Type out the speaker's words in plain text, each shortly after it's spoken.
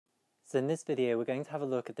So in this video we're going to have a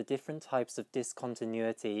look at the different types of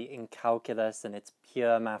discontinuity in calculus and its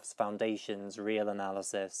pure maths foundations real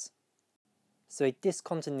analysis. So a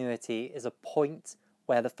discontinuity is a point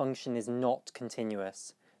where the function is not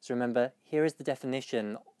continuous. So remember, here is the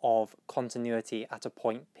definition of continuity at a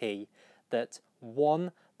point p, that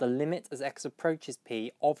 1. The limit as x approaches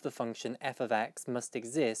p of the function f of x must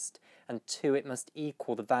exist, and 2. It must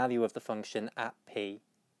equal the value of the function at p.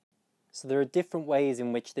 So there are different ways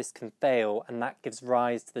in which this can fail, and that gives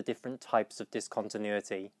rise to the different types of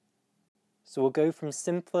discontinuity. So we'll go from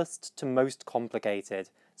simplest to most complicated.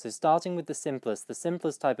 So starting with the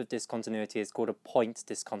simplest type of discontinuity is called a point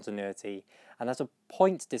discontinuity. And at a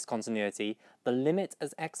point discontinuity, the limit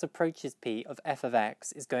as x approaches p of f of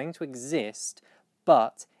x is going to exist,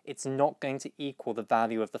 but it's not going to equal the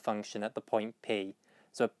value of the function at the point p.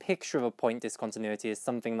 So a picture of a point discontinuity is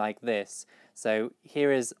something like this. So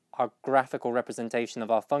here is our graphical representation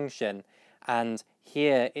of our function, and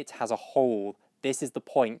here it has a hole. This is the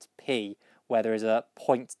point P, where there is a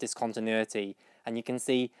point discontinuity. And you can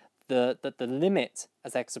see that the limit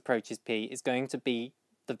as x approaches P is going to be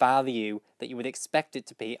the value that you would expect it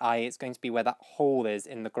to be, i.e. it's going to be where that hole is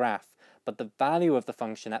in the graph. But the value of the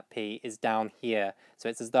function at P is down here. So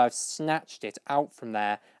it's as though I've snatched it out from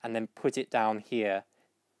there and then put it down here.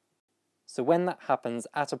 So when that happens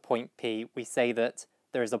at a point P, we say that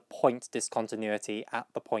there is a point discontinuity at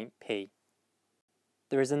the point P.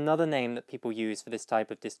 There is another name that people use for this type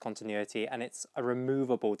of discontinuity, and it's a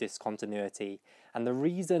removable discontinuity. And the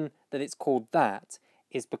reason that it's called that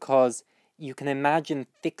is because you can imagine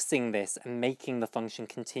fixing this and making the function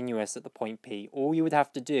continuous at the point P. All you would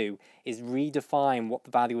have to do is redefine what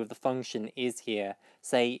the value of the function is here.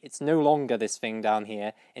 Say it's no longer this thing down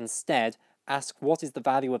here. Instead, ask what is the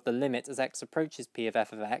value of the limit as x approaches p of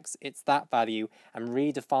f of x, it's that value, and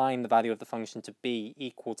redefine the value of the function to be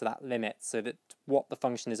equal to that limit, so that what the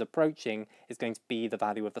function is approaching is going to be the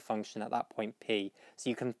value of the function at that point p. So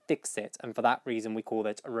you can fix it, and for that reason we call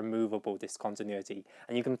it a removable discontinuity,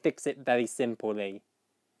 and you can fix it very simply.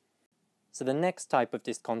 So the next type of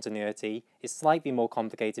discontinuity is slightly more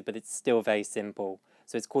complicated, but it's still very simple.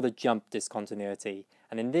 So it's called a jump discontinuity,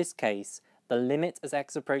 and in this case the limit as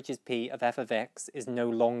x approaches p of f of x is no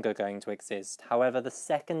longer going to exist. However, the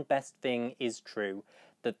second best thing is true,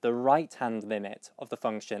 that the right-hand limit of the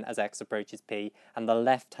function as x approaches p and the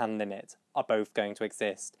left-hand limit are both going to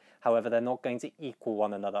exist. However, they're not going to equal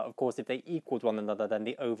one another. Of course, if they equaled one another, then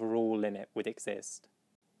the overall limit would exist.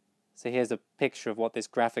 So here's a picture of what this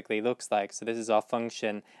graphically looks like. So this is our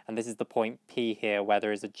function, and this is the point P here where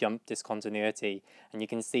there is a jump discontinuity. And you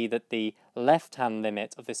can see that the left-hand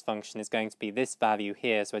limit of this function is going to be this value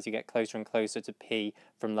here. So as you get closer and closer to P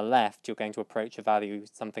from the left, you're going to approach a value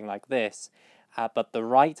something like this. But the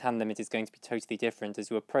right-hand limit is going to be totally different. As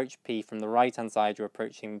you approach P from the right-hand side, you're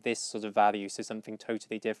approaching this sort of value, so something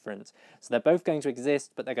totally different. So they're both going to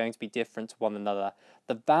exist, but they're going to be different to one another.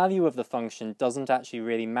 The value of the function doesn't actually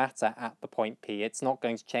really matter at the point P. It's not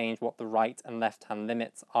going to change what the right and left-hand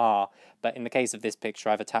limits are. But in the case of this picture,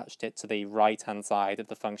 I've attached it to the right-hand side of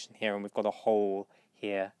the function here, and we've got a hole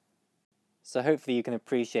here. So hopefully you can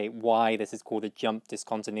appreciate why this is called a jump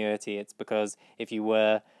discontinuity. It's because if you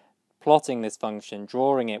were plotting this function,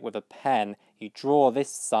 drawing it with a pen, you draw this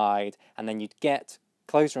side and then you'd get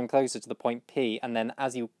closer and closer to the point P, and then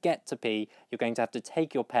as you get to P, you're going to have to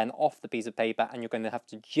take your pen off the piece of paper and you're going to have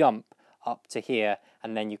to jump up to here,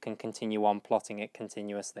 and then you can continue on plotting it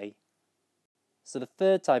continuously. So the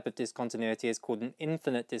third type of discontinuity is called an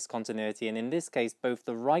infinite discontinuity, and in this case both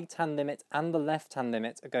the right-hand limit and the left-hand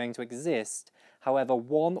limit are going to exist. However,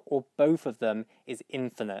 one or both of them is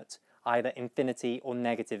infinite, either infinity or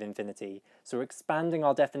negative infinity. So we're expanding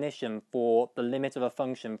our definition for the limit of a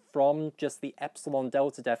function from just the epsilon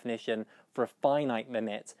delta definition for a finite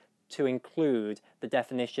limit to include the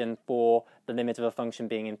definition for the limit of a function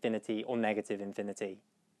being infinity or negative infinity.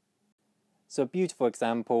 So a beautiful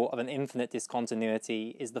example of an infinite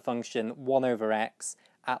discontinuity is the function 1 over x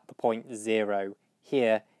at the point 0.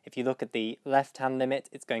 Here, if you look at the left-hand limit,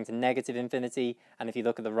 it's going to negative infinity, and if you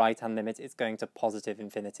look at the right-hand limit, it's going to positive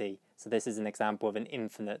infinity. So this is an example of an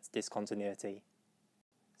infinite discontinuity.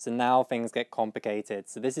 So now things get complicated.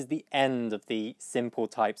 So this is the end of the simple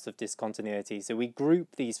types of discontinuity. So we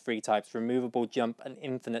group these three types, removable, jump, and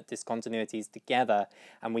infinite discontinuities, together,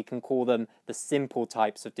 and we can call them the simple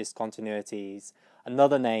types of discontinuities.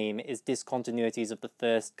 Another name is discontinuities of the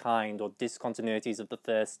first kind, or discontinuities of the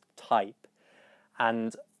first type.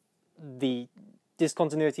 And the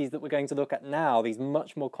discontinuities that we're going to look at now, these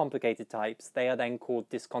much more complicated types, they are then called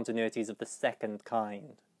discontinuities of the second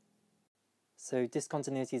kind. So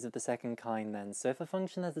discontinuities of the second kind then. So if a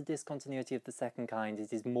function has a discontinuity of the second kind,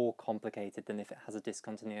 it is more complicated than if it has a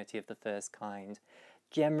discontinuity of the first kind.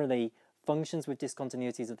 Generally, functions with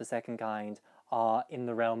discontinuities of the second kind are in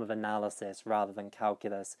the realm of analysis rather than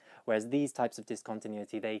calculus, whereas these types of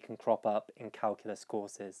discontinuity, they can crop up in calculus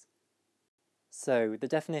courses. So the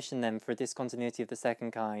definition then for a discontinuity of the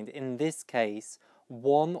second kind, in this case,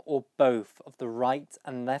 one or both of the right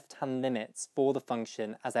and left-hand limits for the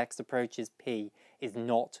function as x approaches p is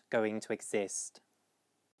not going to exist.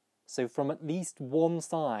 So from at least one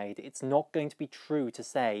side, it's not going to be true to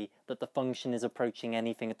say that the function is approaching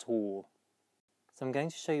anything at all. So I'm going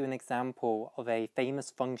to show you an example of a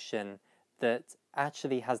famous function that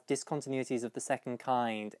actually has discontinuities of the second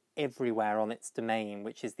kind everywhere on its domain,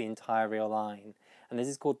 which is the entire real line. And this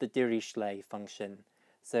is called the Dirichlet function.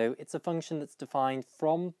 So it's a function that's defined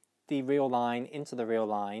from the real line into the real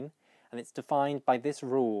line, and it's defined by this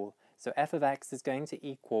rule. So f of x is going to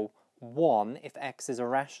equal 1 if x is a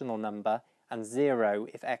rational number, and 0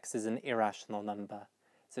 if x is an irrational number.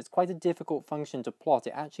 So it's quite a difficult function to plot.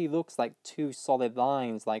 It actually looks like two solid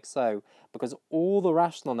lines like so, because all the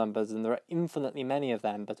rational numbers, and there are infinitely many of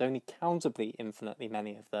them, but only countably infinitely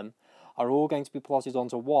many of them, are all going to be plotted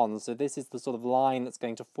onto 1. So this is the sort of line that's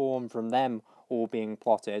going to form from them all being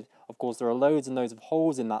plotted. Of course, there are loads and loads of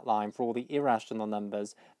holes in that line for all the irrational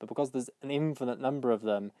numbers, but because there's an infinite number of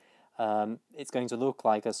them, it's going to look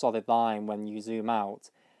like a solid line when you zoom out.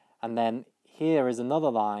 And then here is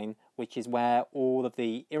another line, which is where all of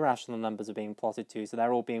the irrational numbers are being plotted to, so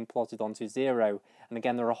they're all being plotted onto 0. And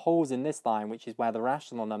again, there are holes in this line, which is where the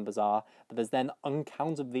rational numbers are, but there's then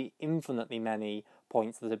uncountably infinitely many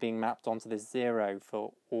points that are being mapped onto this 0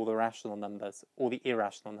 for all the rational numbers, all the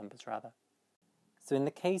irrational numbers rather. So in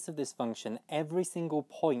the case of this function, every single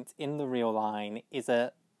point in the real line is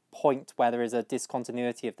a point where there is a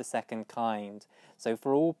discontinuity of the second kind. So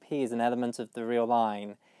for all p is an element of the real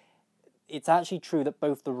line, it's actually true that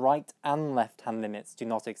both the right and left-hand limits do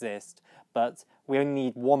not exist, but we only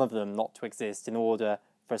need one of them not to exist in order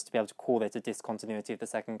for us to be able to call it a discontinuity of the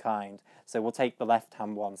second kind. So we'll take the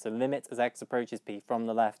left-hand one. So limit as x approaches p from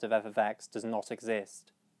the left of f of x does not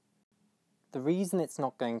exist. The reason it's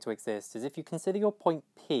not going to exist is if you consider your point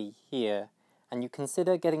p here, and you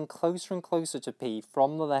consider getting closer and closer to p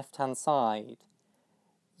from the left-hand side,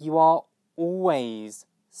 you are always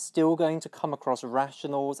still going to come across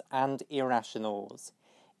rationals and irrationals.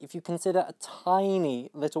 If you consider a tiny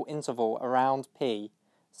little interval around p,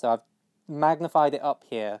 so I've magnified it up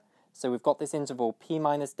here, so we've got this interval p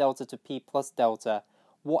minus delta to p plus delta,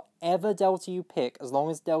 whatever delta you pick, as long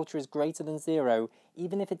as delta is greater than 0,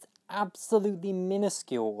 even if it's absolutely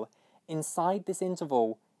minuscule, inside this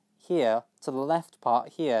interval here, to the left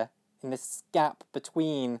part here, in this gap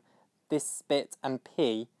between this bit and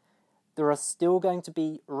p, there are still going to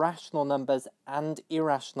be rational numbers and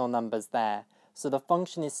irrational numbers there. So the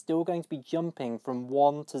function is still going to be jumping from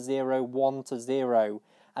 1 to 0, 1 to 0.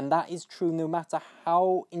 And that is true no matter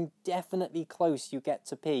how indefinitely close you get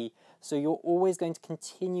to p. So you're always going to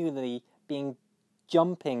continually be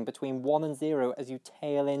jumping between 1 and 0 as you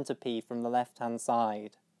tail into p from the left-hand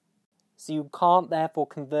side. So you can't therefore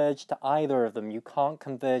converge to either of them. You can't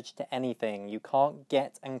converge to anything. You can't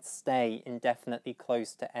get and stay indefinitely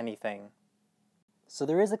close to anything. So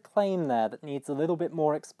there is a claim there that needs a little bit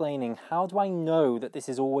more explaining. How do I know that this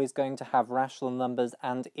is always going to have rational numbers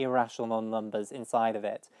and irrational numbers inside of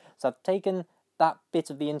it? So I've taken that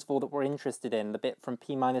bit of the interval that we're interested in, the bit from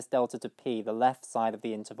p minus delta to p, the left side of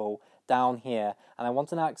the interval, down here, and I want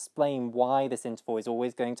to now explain why this interval is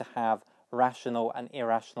always going to have rational and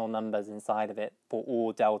irrational numbers inside of it for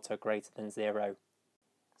all delta greater than 0.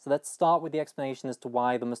 So let's start with the explanation as to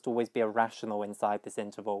why there must always be a rational inside this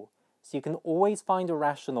interval. So you can always find a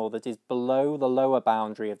rational that is below the lower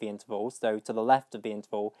boundary of the interval, so to the left of the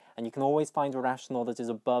interval, and you can always find a rational that is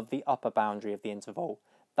above the upper boundary of the interval.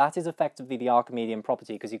 That is effectively the Archimedean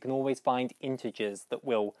property, because you can always find integers that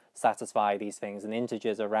will satisfy these things, and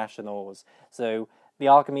integers are rationals. So the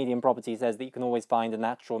Archimedean property says that you can always find a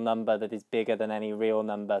natural number that is bigger than any real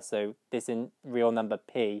number, so this real number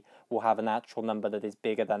p will have a natural number that is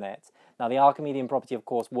bigger than it. Now the Archimedean property of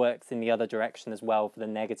course works in the other direction as well for the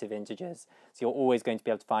negative integers, so you're always going to be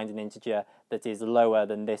able to find an integer that is lower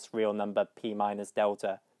than this real number p minus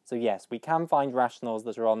delta. So yes, we can find rationals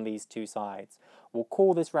that are on these two sides. We'll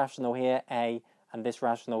call this rational here a and this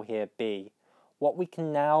rational here b. What we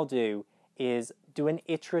can now do is do an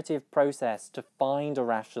iterative process to find a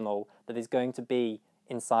rational that is going to be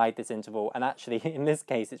inside this interval. And actually, in this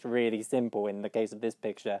case, it's really simple in the case of this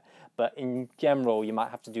picture, but in general, you might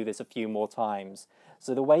have to do this a few more times.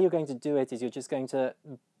 So the way you're going to do it is you're just going to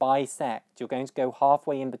bisect. You're going to go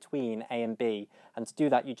halfway in between a and b. And to do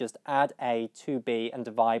that, you just add a to b and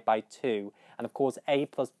divide by 2. And of course, a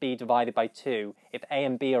plus b divided by 2, if a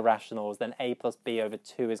and b are rationals, then a plus b over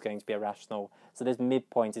 2 is going to be a rational. So this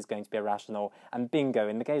midpoint is going to be a rational. And bingo,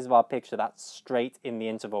 in the case of our picture, that's straight in the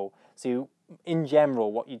interval. So in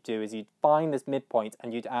general, what you'd do is you'd find this midpoint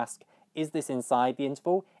and you'd ask, is this inside the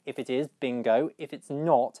interval? If it is, bingo. If it's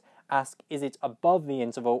not, ask, is it above the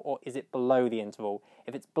interval or is it below the interval?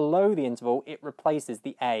 If it's below the interval, it replaces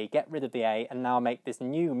the a. Get rid of the a and now make this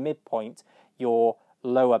new midpoint your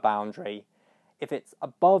lower boundary. If it's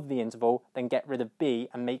above the interval, then get rid of b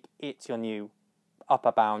and make it your new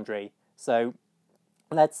upper boundary. So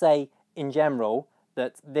let's say, in general,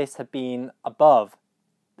 that this had been above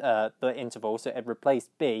the interval, so it had replaced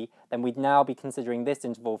b, then we'd now be considering this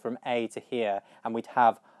interval from a to here, and we'd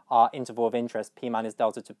have our interval of interest, p minus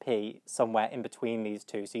delta to p, somewhere in between these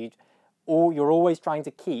two. So you're always trying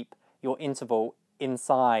to keep your interval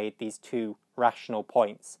inside these two rational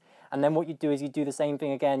points. And then what you'd do is you'd do the same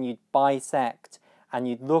thing again. You'd bisect, and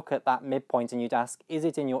you'd look at that midpoint, and you'd ask, is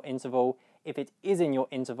it in your interval? If it is in your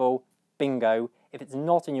interval, bingo. If it's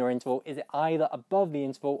not in your interval, is it either above the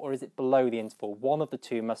interval or is it below the interval? One of the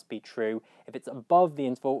two must be true. If it's above the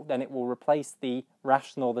interval, then it will replace the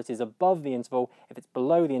rational that is above the interval. If it's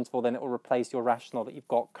below the interval, then it will replace your rational that you've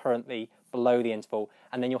got currently below the interval.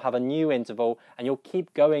 And then you'll have a new interval, and you'll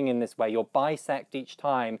keep going in this way. You'll bisect each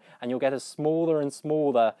time, and you'll get a smaller and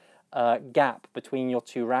smaller gap between your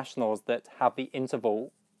two rationals that have the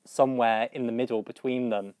interval somewhere in the middle between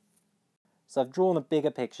them. So I've drawn a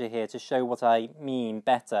bigger picture here to show what I mean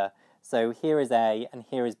better. So here is a and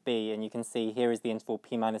here is b, and you can see here is the interval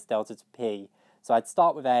p minus delta to p. So I'd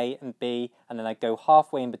start with a and b, and then I'd go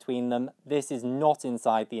halfway in between them. This is not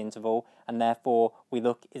inside the interval, and therefore we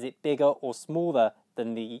look, is it bigger or smaller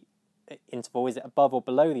than the interval? Is it above or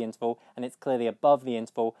below the interval? And it's clearly above the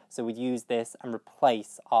interval, so we'd use this and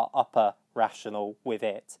replace our upper rational with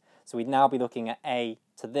it. So we'd now be looking at a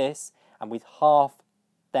to this, and we'd half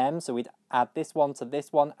them, so we'd add this one to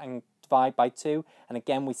this one and divide by 2, and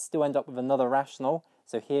again we still end up with another rational.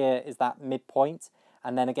 So here is that midpoint,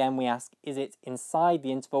 and then again we ask, is it inside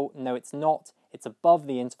the interval? No, it's not. It's above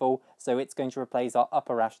the interval, so it's going to replace our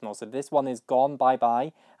upper rational. So this one is gone,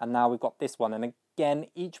 bye-bye, and now we've got this one. And again,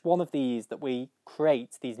 each one of these that we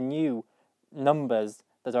create, these new numbers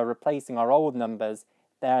that are replacing our old numbers,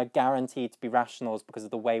 they're guaranteed to be rationals because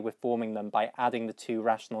of the way we're forming them by adding the two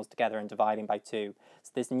rationals together and dividing by 2.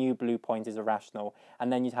 So this new blue point is a rational.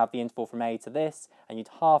 And then you'd have the interval from a to this, and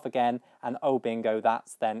you'd half again, and oh bingo,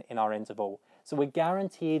 that's then in our interval. So we're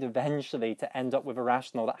guaranteed eventually to end up with a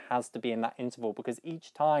rational that has to be in that interval, because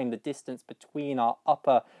each time the distance between our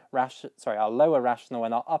lower rational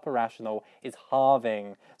and our upper rational is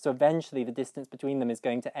halving. So eventually the distance between them is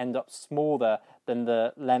going to end up smaller than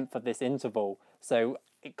the length of this interval. So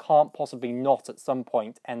it can't possibly not at some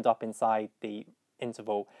point end up inside the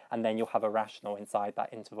interval, and then you'll have a rational inside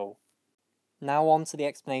that interval. Now on to the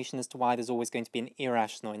explanation as to why there's always going to be an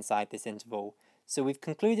irrational inside this interval. So we've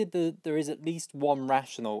concluded that there is at least one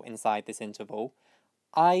rational inside this interval.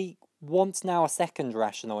 I want now a second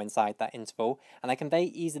rational inside that interval, and I can very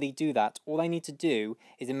easily do that. All I need to do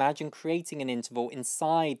is imagine creating an interval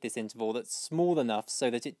inside this interval that's small enough so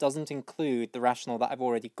that it doesn't include the rational that I've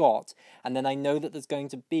already got, and then I know that there's going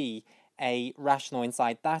to be a rational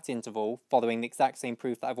inside that interval following the exact same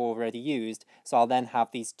proof that I've already used, so I'll then have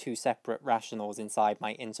these two separate rationals inside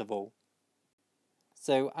my interval.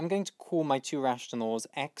 So I'm going to call my two rationals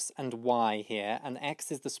x and y here, and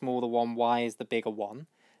x is the smaller one, y is the bigger one.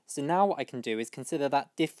 So now what I can do is consider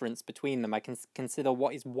that difference between them. I can consider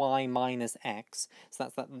what is y minus x, so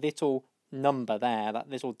that's that little number there, that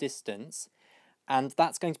little distance, and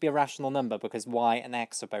that's going to be a rational number because y and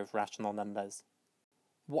x are both rational numbers.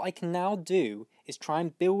 What I can now do is try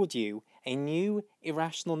and build you a new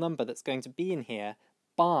irrational number that's going to be in here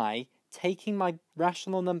by taking my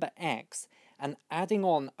rational number x and adding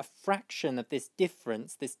on a fraction of this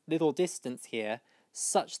difference, this little distance here,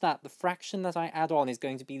 such that the fraction that I add on is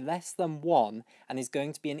going to be less than 1 and is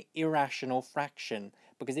going to be an irrational fraction.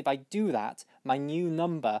 Because if I do that, my new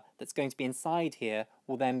number that's going to be inside here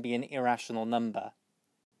will then be an irrational number.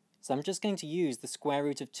 So I'm just going to use the square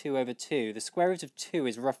root of 2 over 2. The square root of 2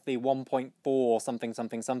 is roughly 1.4 something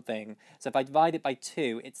something something. So if I divide it by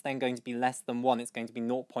 2, it's then going to be less than 1. It's going to be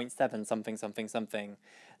 0.7 something something something.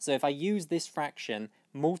 So if I use this fraction,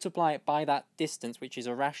 multiply it by that distance, which is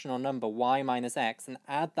a rational number, y minus x, and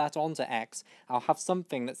add that onto x, I'll have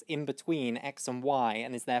something that's in between x and y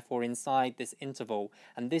and is therefore inside this interval.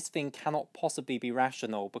 And this thing cannot possibly be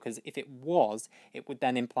rational, because if it was, it would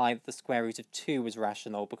then imply that the square root of 2 was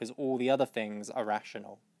rational, because all the other things are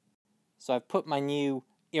rational. So I've put my new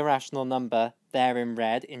irrational number there in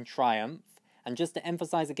red in triumph. And just to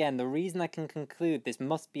emphasize again, the reason I can conclude this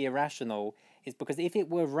must be irrational is because if it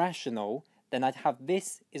were rational, then I'd have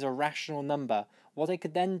this is a rational number. What I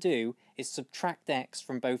could then do is subtract x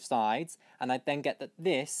from both sides, and I'd then get that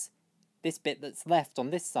this bit that's left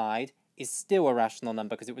on this side is still a rational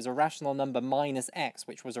number, because it was a rational number minus x,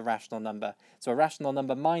 which was a rational number. So a rational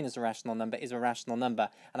number minus a rational number is a rational number.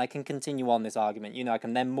 And I can continue on this argument. You know, I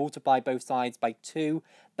can then multiply both sides by 2.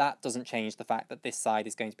 That doesn't change the fact that this side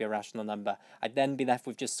is going to be a rational number. I'd then be left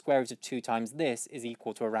with just square root of 2 times this is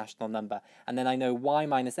equal to a rational number. And then I know y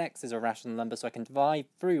minus x is a rational number, so I can divide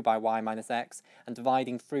through by y minus x, and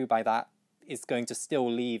dividing through by that is going to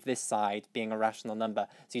still leave this side being a rational number.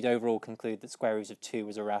 So you'd overall conclude that square root of 2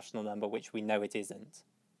 is a rational number, which we know it isn't.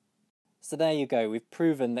 So there you go, we've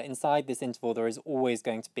proven that inside this interval there is always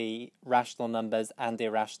going to be rational numbers and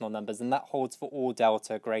irrational numbers, and that holds for all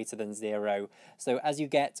delta greater than 0. So as you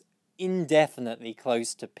get indefinitely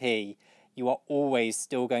close to p, you are always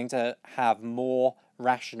still going to have more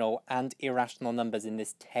rational and irrational numbers in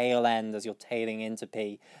this tail end as you're tailing into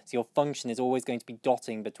p. So your function is always going to be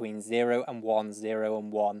dotting between 0 and 1, 0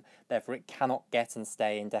 and 1. Therefore it cannot get and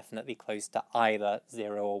stay indefinitely close to either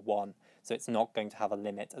 0 or 1. So it's not going to have a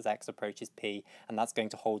limit as x approaches p, and that's going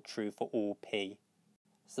to hold true for all p.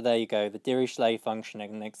 So there you go, the Dirichlet function,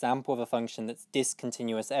 an example of a function that's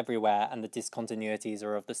discontinuous everywhere, and the discontinuities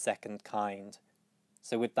are of the second kind.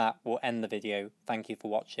 So with that, we'll end the video. Thank you for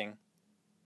watching.